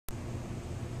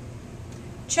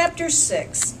Chapter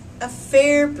 6. A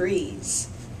Fair Breeze.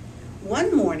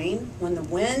 One morning, when the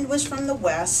wind was from the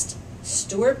west,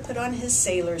 Stuart put on his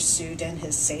sailor suit and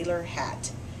his sailor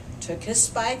hat, took his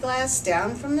spyglass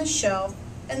down from the shelf,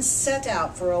 and set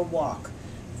out for a walk,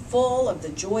 full of the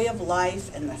joy of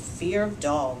life and the fear of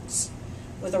dogs.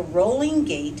 With a rolling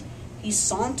gait, he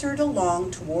sauntered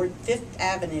along toward Fifth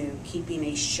Avenue, keeping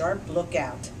a sharp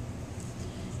lookout.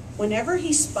 Whenever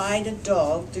he spied a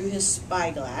dog through his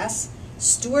spyglass,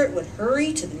 Stuart would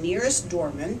hurry to the nearest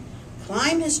doorman,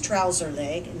 climb his trouser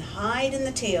leg, and hide in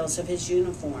the tails of his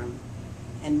uniform.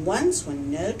 And once, when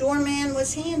no doorman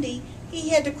was handy, he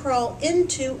had to crawl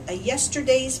into a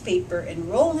yesterday's paper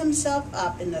and roll himself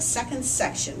up in the second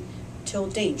section till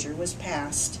danger was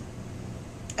past.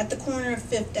 At the corner of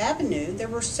Fifth Avenue, there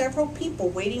were several people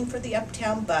waiting for the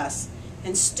uptown bus,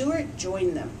 and Stuart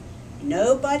joined them.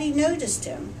 Nobody noticed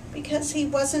him because he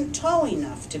wasn't tall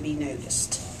enough to be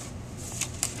noticed.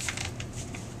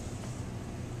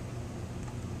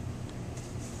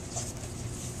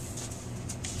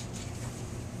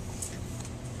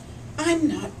 I'm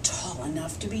not tall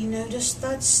enough to be noticed,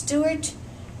 thought Stuart.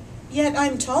 Yet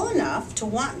I'm tall enough to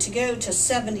want to go to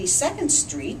 72nd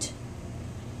Street.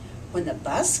 When the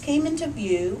bus came into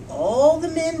view, all the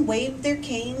men waved their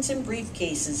canes and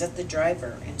briefcases at the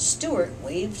driver, and Stuart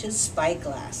waved his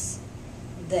spyglass.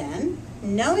 Then,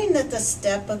 knowing that the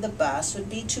step of the bus would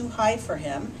be too high for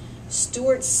him,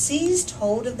 Stuart seized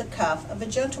hold of the cuff of a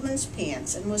gentleman's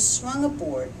pants and was swung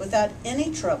aboard without any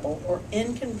trouble or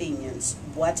inconvenience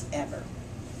whatever.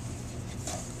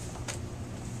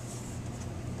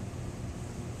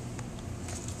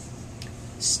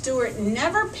 Stuart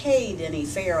never paid any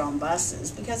fare on buses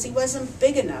because he wasn't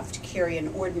big enough to carry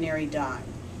an ordinary dime.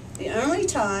 The only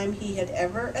time he had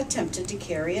ever attempted to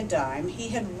carry a dime, he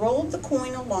had rolled the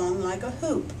coin along like a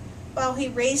hoop while he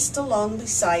raced along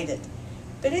beside it.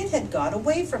 But it had got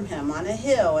away from him on a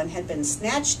hill and had been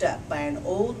snatched up by an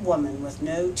old woman with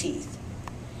no teeth.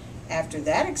 After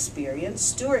that experience,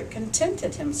 Stuart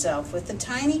contented himself with the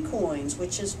tiny coins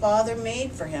which his father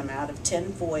made for him out of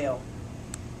tin foil.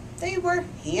 They were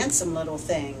handsome little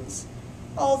things,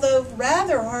 although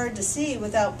rather hard to see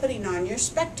without putting on your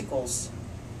spectacles.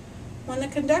 When the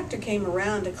conductor came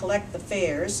around to collect the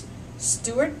fares,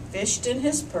 Stuart fished in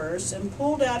his purse and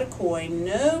pulled out a coin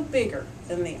no bigger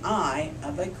than the eye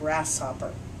of a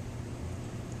grasshopper.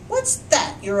 "What's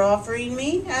that you're offering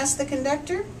me?" asked the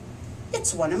conductor.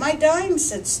 "It's one of my dimes,"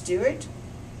 said Stuart.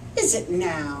 "Is it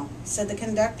now?" said the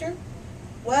conductor.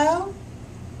 "Well,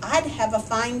 I'd have a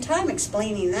fine time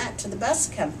explaining that to the bus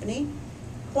company.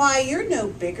 Why, you're no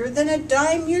bigger than a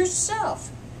dime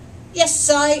yourself." "Yes,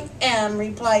 I am,"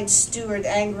 replied Stuart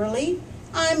angrily.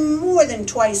 "I'm more than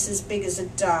twice as big as a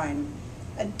dime.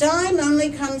 A dime only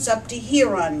comes up to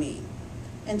here on me."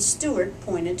 And Stuart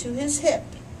pointed to his hip.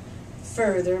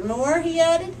 "Furthermore," he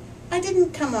added, "I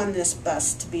didn't come on this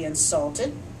bus to be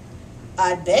insulted."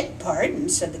 "I beg pardon,"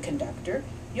 said the conductor.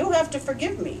 "You'll have to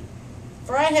forgive me,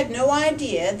 for I had no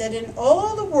idea that in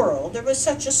all the world there was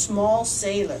such a small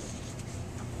sailor."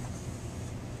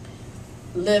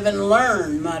 "Live and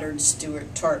learn," muttered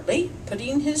Stuart tartly,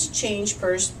 putting his change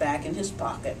purse back in his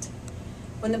pocket.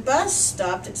 When the bus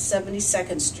stopped at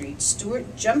 72nd Street,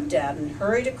 Stuart jumped out and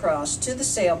hurried across to the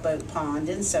sailboat pond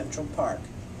in Central Park.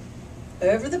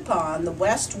 Over the pond the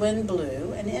west wind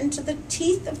blew, and into the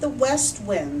teeth of the west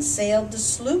wind sailed the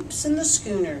sloops and the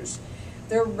schooners,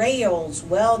 their rails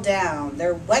well down,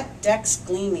 their wet decks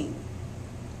gleaming.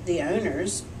 The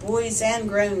owners, boys and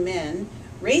grown men,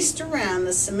 raced around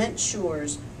the cement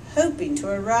shores, hoping to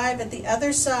arrive at the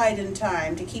other side in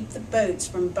time to keep the boats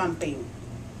from bumping.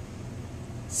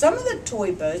 Some of the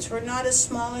toy boats were not as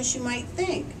small as you might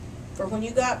think, for when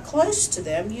you got close to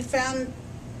them, you found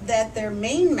that their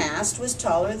mainmast was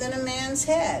taller than a man's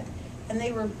head, and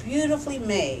they were beautifully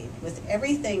made, with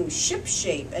everything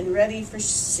ship-shape and ready for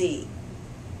sea.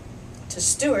 To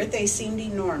Stuart they seemed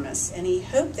enormous, and he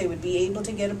hoped they would be able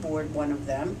to get aboard one of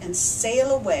them and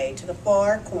sail away to the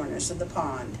far corners of the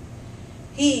pond.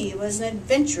 He was an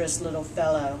adventurous little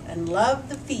fellow, and loved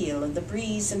the feel of the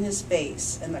breeze in his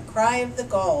face, and the cry of the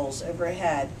gulls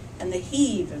overhead, and the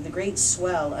heave of the great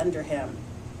swell under him.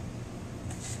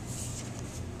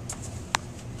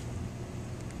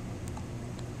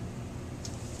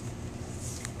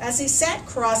 As he sat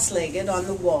cross-legged on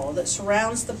the wall that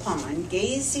surrounds the pond,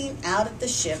 gazing out at the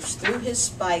ships through his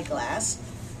spyglass,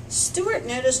 Stuart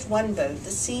noticed one boat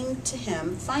that seemed to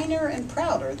him finer and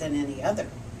prouder than any other.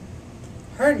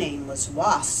 Her name was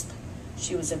Wasp.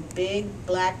 She was a big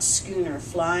black schooner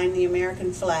flying the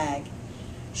American flag.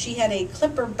 She had a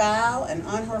clipper bow, and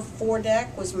on her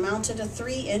foredeck was mounted a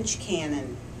 3-inch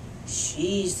cannon.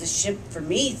 She's the ship for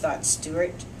me, thought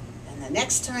Stuart, and the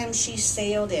next time she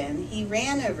sailed in, he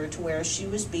ran over to where she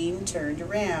was being turned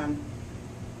around.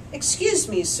 "Excuse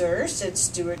me, sir," said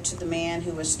Stuart to the man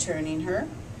who was turning her,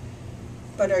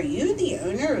 "but are you the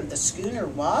owner of the schooner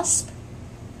Wasp?"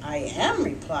 "I am,"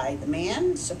 replied the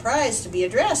man, surprised to be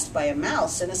addressed by a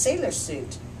mouse in a sailor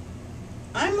suit.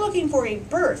 "I'm looking for a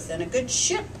berth in a good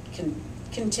ship,"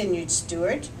 continued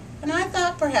Stuart, "and I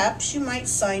thought perhaps you might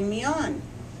sign me on.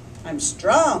 I'm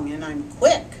strong and I'm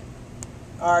quick."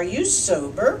 "Are you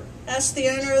sober?" asked the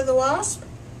owner of the Wasp.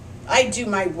 "I do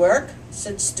my work,"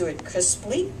 said Stuart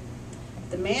crisply.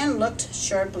 The man looked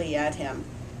sharply at him.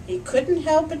 He couldn't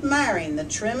help admiring the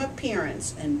trim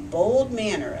appearance and bold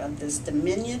manner of this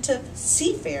diminutive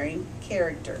seafaring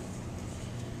character.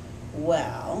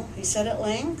 "Well," he said at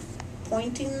length,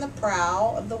 pointing the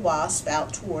prow of the Wasp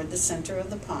out toward the center of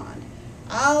the pond,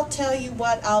 "I'll tell you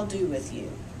what I'll do with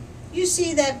you. You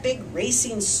see that big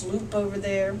racing sloop over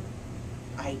there?"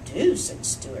 "I do," said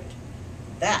Stuart.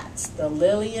 "That's the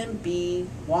Lillian B.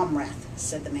 Womrath,"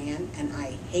 said the man, "and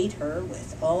I hate her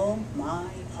with all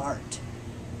my heart."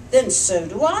 "Then so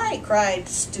do I," cried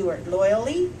Stuart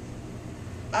loyally.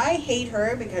 "I hate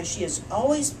her because she is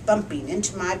always bumping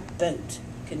into my boat,"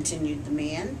 continued the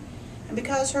man, "and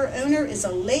because her owner is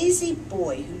a lazy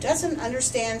boy who doesn't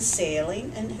understand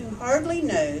sailing and who hardly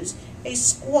knows a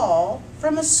squall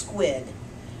from a squid,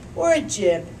 or a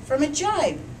jib from a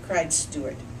jibe," cried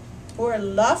Stuart. "Or a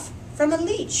luff from a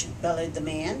leech," bellowed the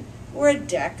man. "Or a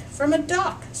deck from a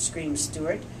dock," screamed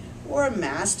Stuart. "Or a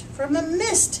mast from a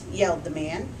mist," yelled the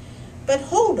man. "But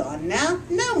hold on now,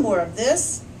 no more of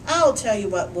this. I'll tell you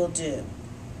what we'll do.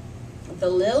 The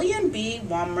Lillian B.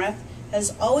 Womrath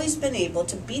has always been able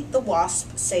to beat the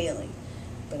Wasp sailing,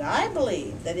 but I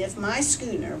believe that if my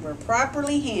schooner were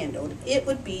properly handled, it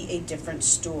would be a different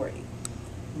story.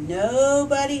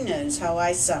 Nobody knows how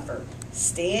I suffer,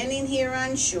 standing here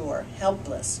on shore,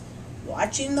 helpless,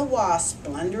 watching the Wasp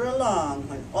blunder along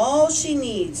when all she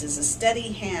needs is a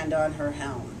steady hand on her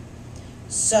helm.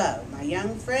 So, my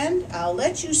young friend, I'll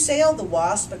let you sail the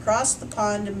Wasp across the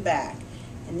pond and back,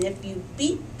 and if you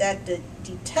beat that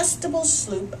detestable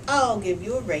sloop, I'll give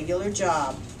you a regular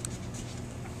job."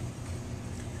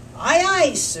 "Aye,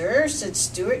 aye, sir," said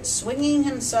Stuart, swinging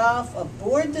himself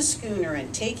aboard the schooner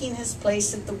and taking his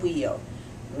place at the wheel.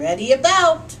 "Ready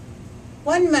about."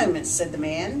 "One moment," said the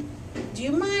man. "Do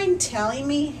you mind telling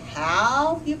me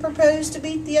how you propose to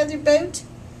beat the other boat?"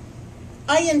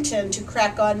 "I intend to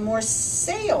crack on more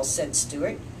sail," said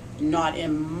Stuart. "Not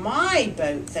in my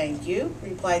boat, thank you,"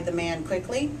 replied the man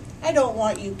quickly. "I don't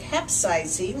want you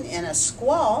capsizing in a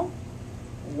squall."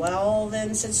 "Well,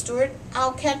 then," said Stuart,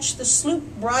 "I'll catch the sloop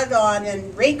broad on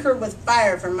and rake her with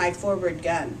fire from my forward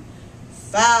gun."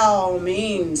 "Foul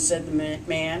means," said the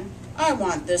man. "I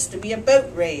want this to be a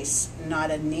boat race,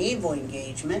 not a naval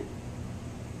engagement."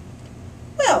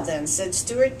 "Well, then," said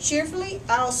Stuart cheerfully,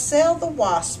 "I'll sail the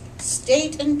Wasp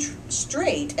straight and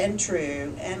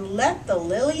true, and let the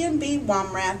Lillian B.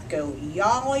 Womrath go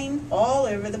yawing all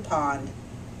over the pond."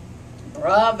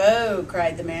 "Bravo!"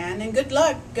 cried the man, "and good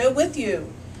luck go with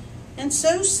you." And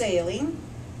so saying,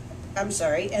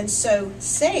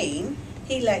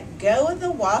 he let go of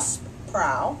the Wasp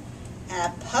prow.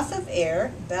 A puff of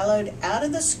air bellowed out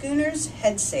of the schooner's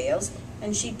head sails,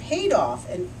 and she paid off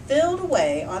and filled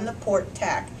away on the port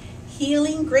tack,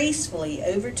 heeling gracefully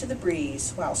over to the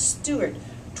breeze, while Stuart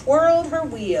twirled her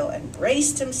wheel and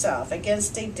braced himself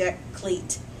against a deck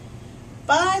cleat.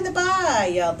 "By the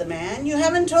by," yelled the man, "you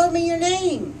haven't told me your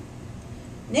name."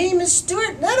 "Name is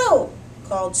Stuart Little,"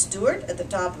 called Stuart at the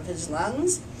top of his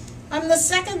lungs. "I'm the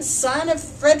second son of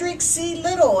Frederick C.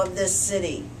 Little of this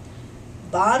city."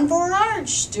 "Bon voyage,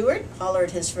 Stuart,"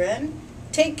 hollered his friend.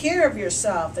 "Take care of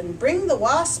yourself and bring the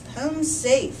Wasp home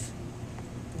safe."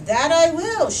 "That I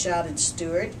will," shouted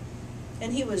Stuart,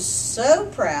 and he was so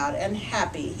proud and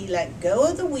happy he let go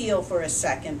of the wheel for a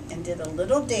second and did a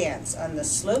little dance on the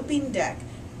sloping deck,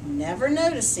 never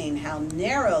noticing how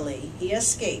narrowly he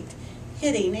escaped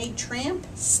hitting a tramp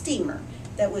steamer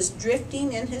that was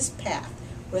drifting in his path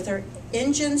with her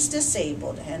engines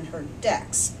disabled and her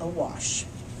decks awash.